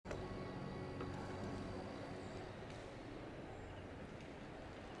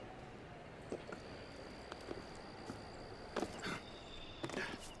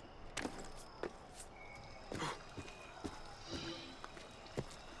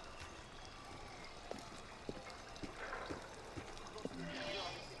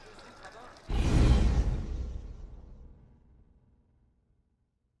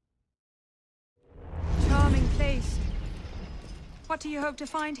do you hope to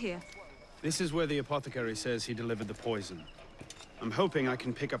find here? This is where the apothecary says he delivered the poison. I'm hoping I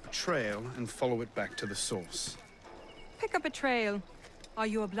can pick up a trail and follow it back to the source. Pick up a trail. Are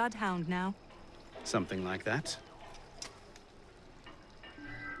you a bloodhound now? Something like that.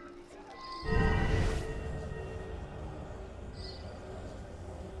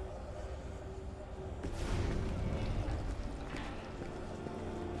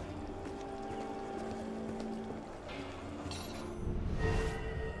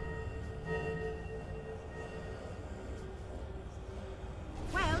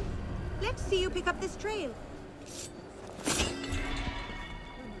 Well, let's see you pick up this trail.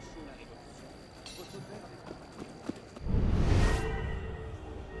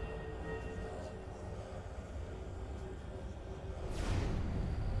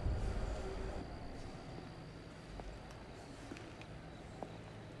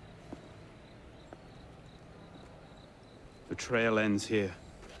 The trail ends here.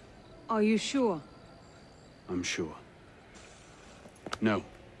 Are you sure? I'm sure. No.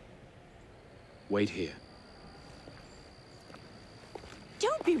 Wait here.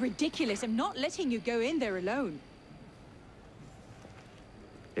 Don't be ridiculous. I'm not letting you go in there alone.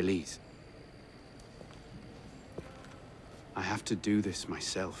 Elise. I have to do this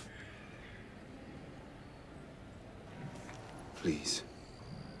myself. Please.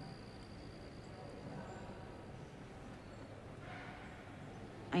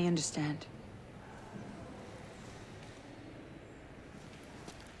 I understand.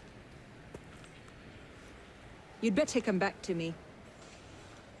 You'd better come back to me.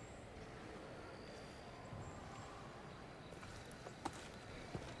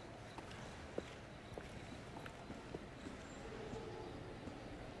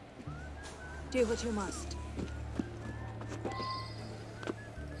 Do what you must.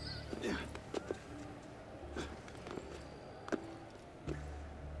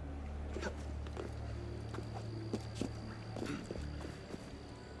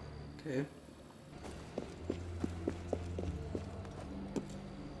 Okay.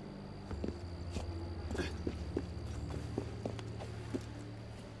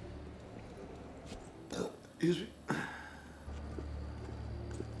 Excuse me.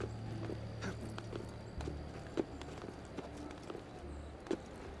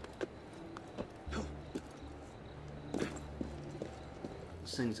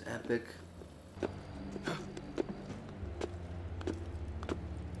 This thing's epic.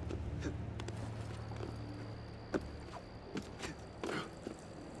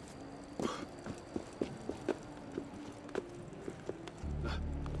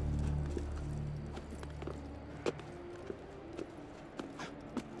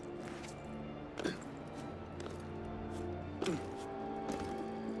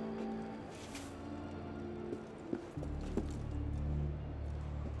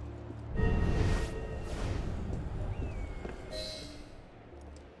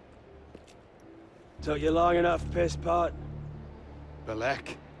 Took you long enough, piss pot.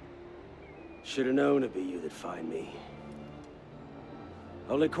 Belek. Should've known it'd be you that'd find me.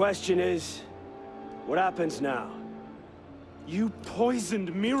 Only question is, what happens now? You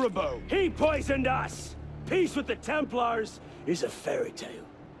poisoned Mirabeau! He poisoned us! Peace with the Templars is a fairy tale.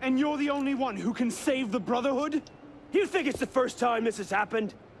 And you're the only one who can save the Brotherhood? You think it's the first time this has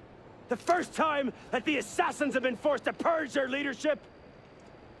happened? The first time that the Assassins have been forced to purge their leadership?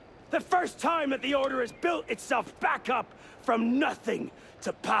 The first time that the Order has built itself back up from nothing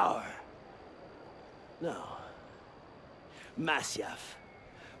to power? No. Masyaf,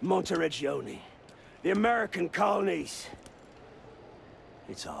 Monteregione, the American colonies.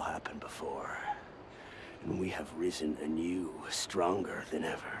 It's all happened before. And we have risen anew, stronger than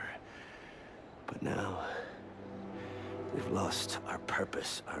ever. But now, we've lost our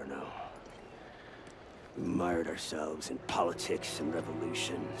purpose, Arno. We mired ourselves in politics and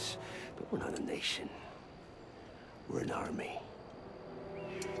revolutions, but we're not a nation. We're an army.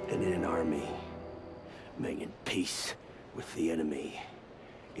 And in an army, making peace with the enemy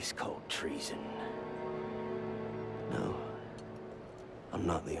is called treason. No, I'm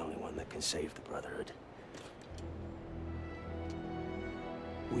not the only one that can save the Brotherhood.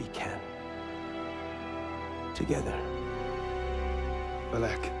 We can. Together.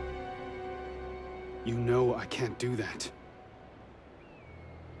 Belek. You know I can't do that.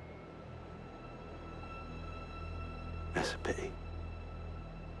 That's a pity.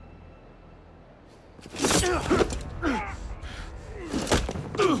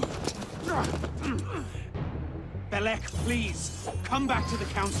 Belek, please, come back to the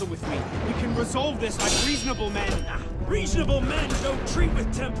council with me. We can resolve this like reasonable men. Reasonable men don't treat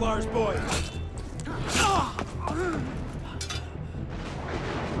with Templars, boy!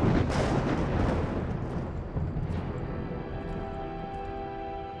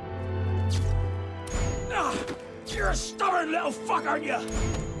 stubborn little fuck, aren't you?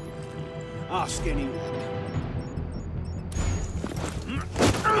 Ask anyone.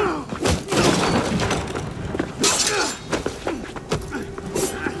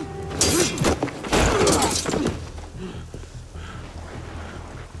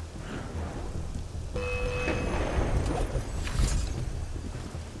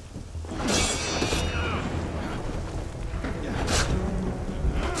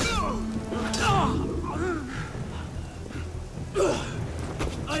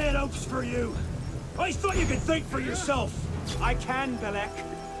 I had hopes for you. I thought you could think for yourself. I can, Belek.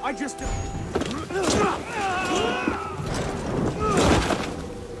 I just...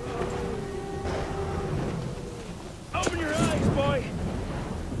 Open your eyes, boy.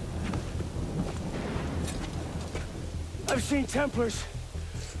 I've seen Templars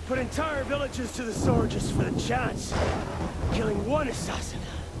put entire villages to the sword just for the chance. Killing one assassin.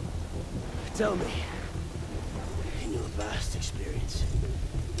 Tell me, in your vast experience,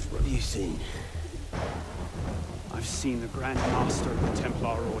 what have you seen? I've seen the Grand Master of the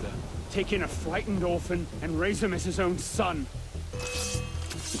Templar Order take in a frightened orphan and raise him as his own son.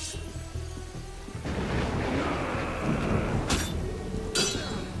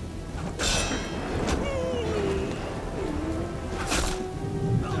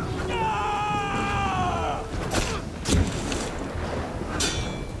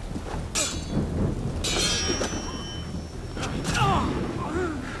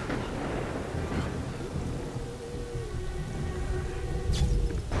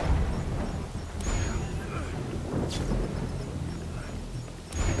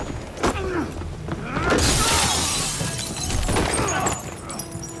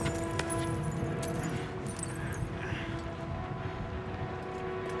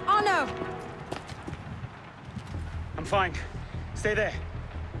 I'm fine. Stay there.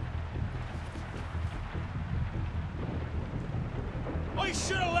 I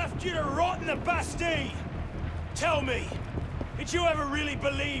should have left you to rot in the Bastille! Tell me, did you ever really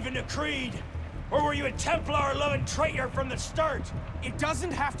believe in the Creed? Or were you a Templar-loving traitor from the start? It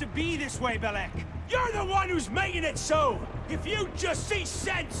doesn't have to be this way, Belek. You're the one who's making it so! If you just see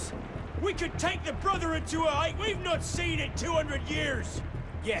sense, we could take the Brotherhood to a height we've not seen in 200 years!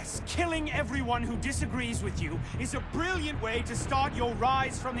 Yes, killing everyone who disagrees with you is a brilliant way to start your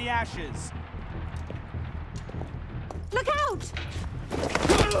rise from the ashes. Look out!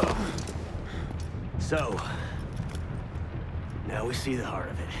 So, now we see the heart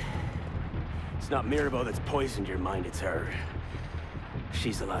of it. It's not Mirabeau that's poisoned your mind, it's her.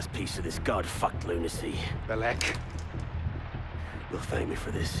 She's the last piece of this god-fucked lunacy. Belek. You'll thank me for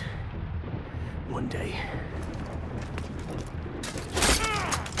this. One day.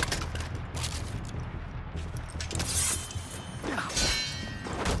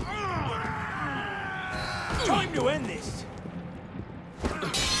 Time to end this!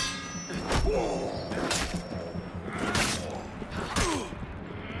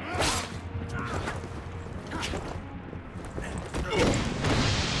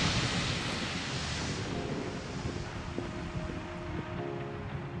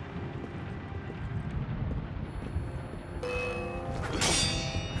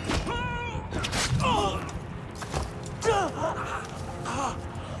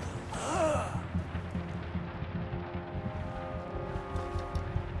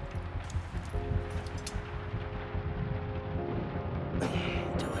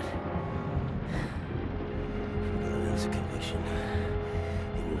 Conviction.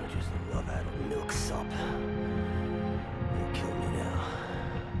 And you're not just a love-addled milksop. You kill me now.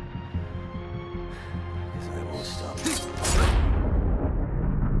 Because I won't stop.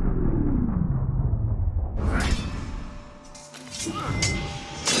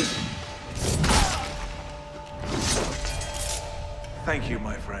 Thank you,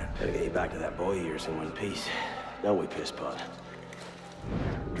 my friend. Gotta get you back to that boy of yours in one piece. Don't we, pisspot?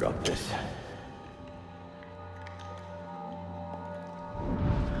 Drop this.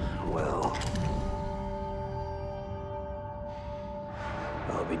 Well,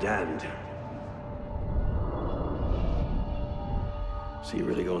 I'll be damned. So you're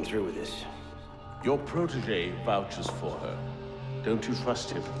really going through with this? Your protege vouches for her. Don't you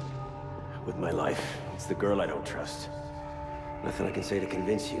trust him? With my life, it's the girl I don't trust. Nothing I can say to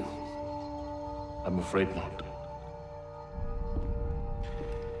convince you. I'm afraid not.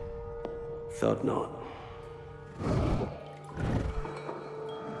 Thought not.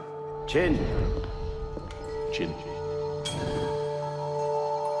 Chin. Chin.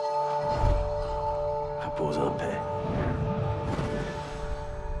 Repose en paix.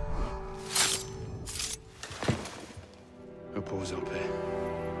 Repose en paix.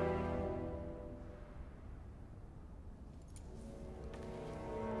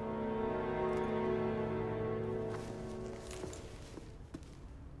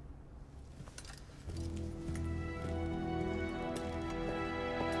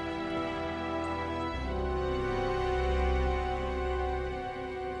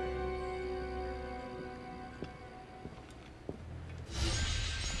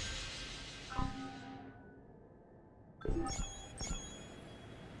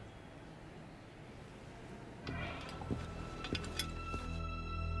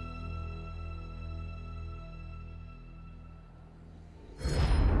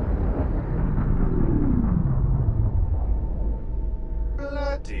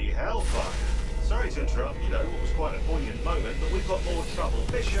 sorry to interrupt, you know, what was quite a poignant moment, but we've got more trouble.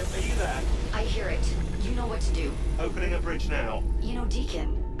 Bishop, are you there? I hear it. You know what to do. Opening a bridge now. You know,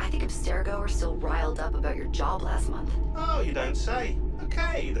 Deacon, I think Abstergo are still riled up about your job last month. Oh, you don't say.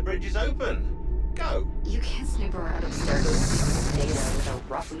 Okay, the bridge is open. Go. You can't snoop around Abstergo's data without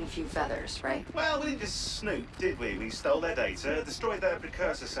ruffling a few feathers, right? Well, we didn't just snoop, did we? We stole their data, destroyed their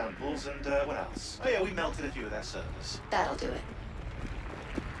precursor samples, and what else? Oh yeah, we melted a few of their servers. That'll do it.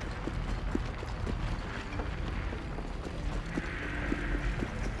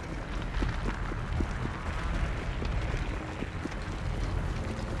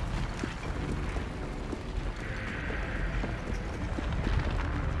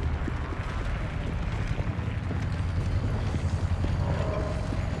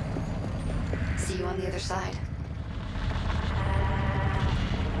 See you on the other side.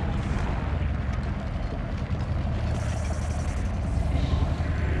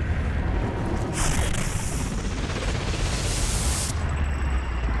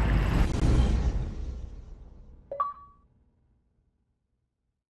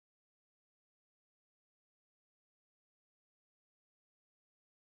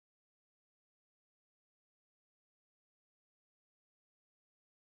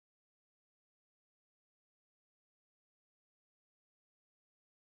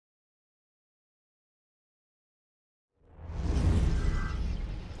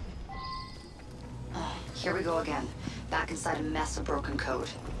 Here we go again, back inside a mess of broken code.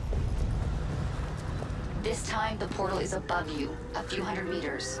 This time, the portal is above you, a few hundred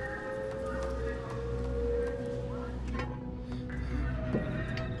meters.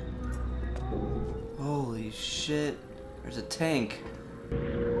 Holy shit. There's a tank.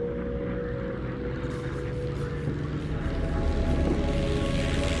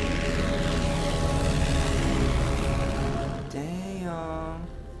 Damn.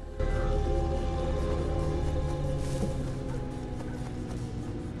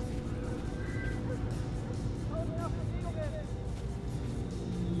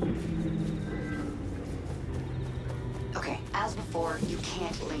 Okay, as before, you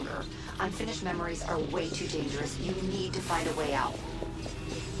can't linger. Unfinished memories are way too dangerous. You need to find a way out.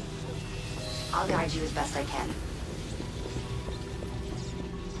 I'll guide you as best I can.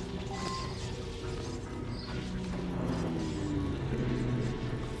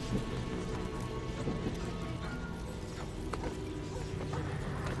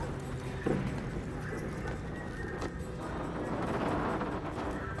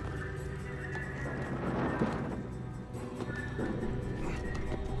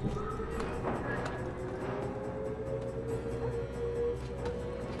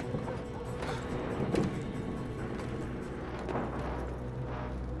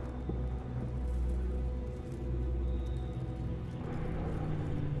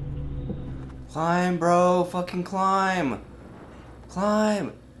 Climb, bro. Fucking climb.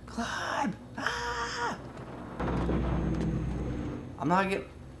 Climb. Climb. Ah! I'm not getting...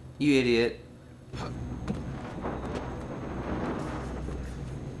 You idiot.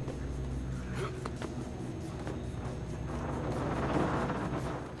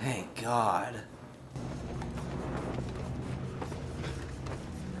 Thank God.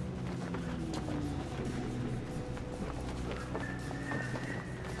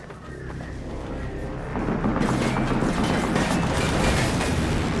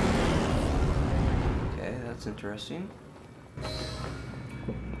 That's interesting.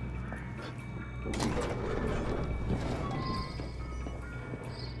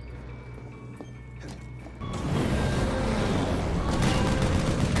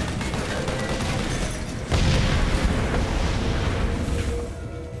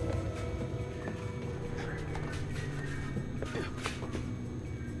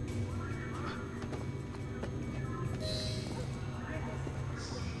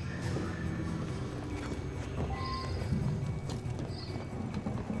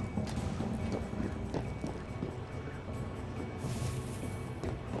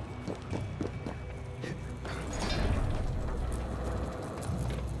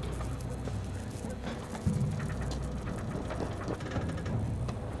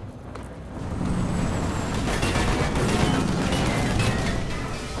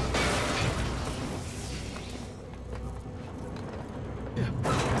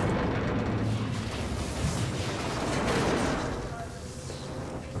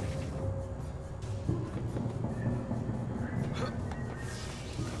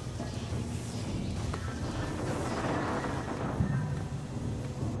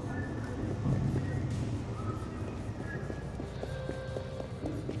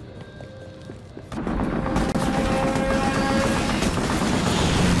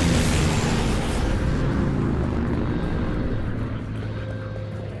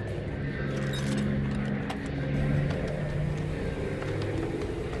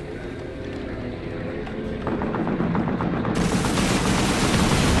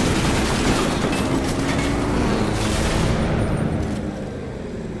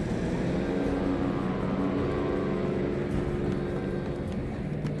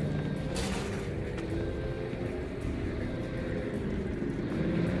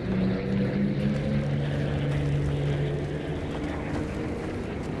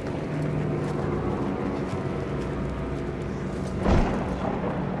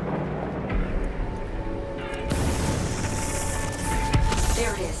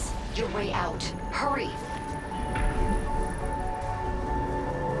 Your way out. Hurry!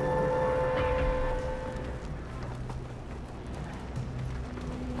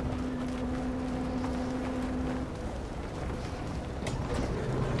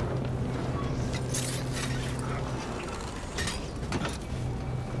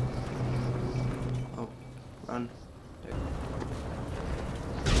 Oh, run. There.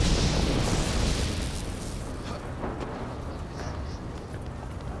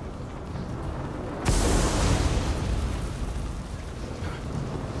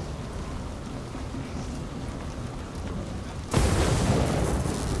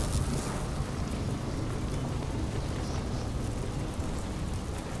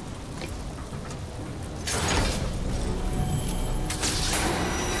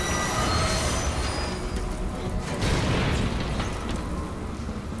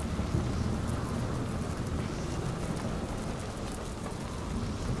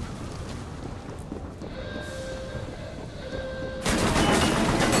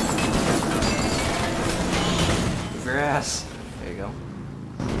 Your ass. There you go.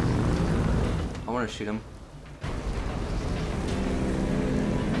 I want to shoot him.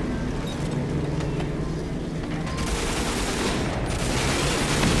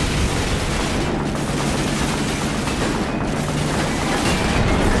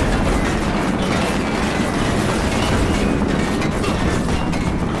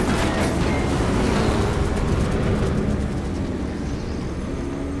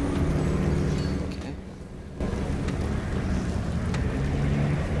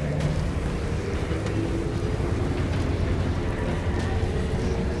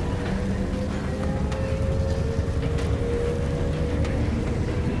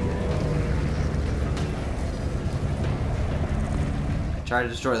 Tried to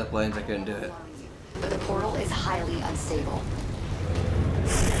destroy the planes, I couldn't do it. But the portal is highly unstable.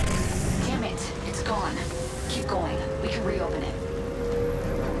 Damn it, it's gone. Keep going. We can reopen it.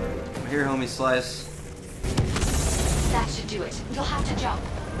 I'm here, homie Slice. That should do it. You'll have to jump.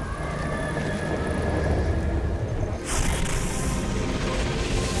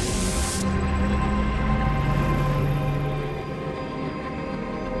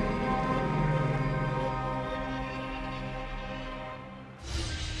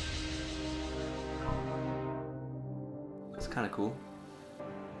 It's kind of cool.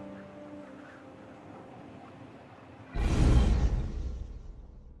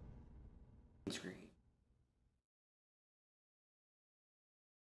 Screen.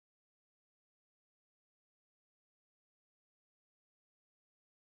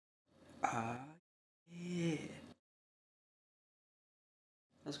 Yeah.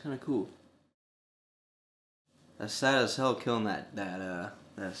 That's kind of cool. That's sad as hell killing that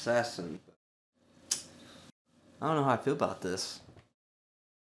assassin. I don't know how I feel about this.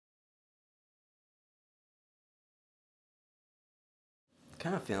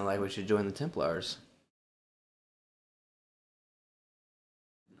 Kind of feeling like we should join the Templars.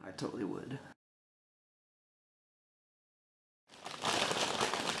 I totally would.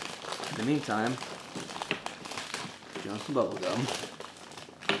 In the meantime, give some bubble gum.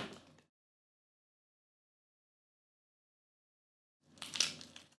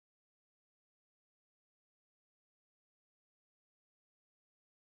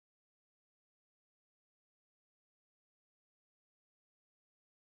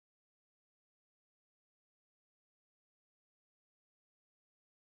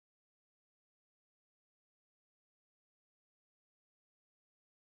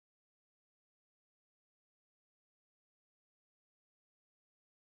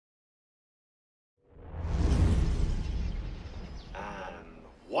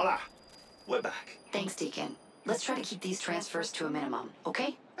 Voila! We're back. Thanks, Deacon. Let's try to keep these transfers to a minimum,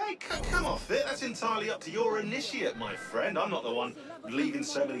 okay? Hey, come off it. That's entirely up to your initiate, my friend. I'm not the one leaving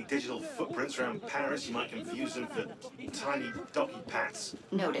so many digital footprints around Paris you might confuse them for tiny doggy pats.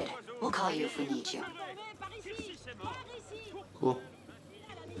 Noted. We'll call you if we need you. Cool.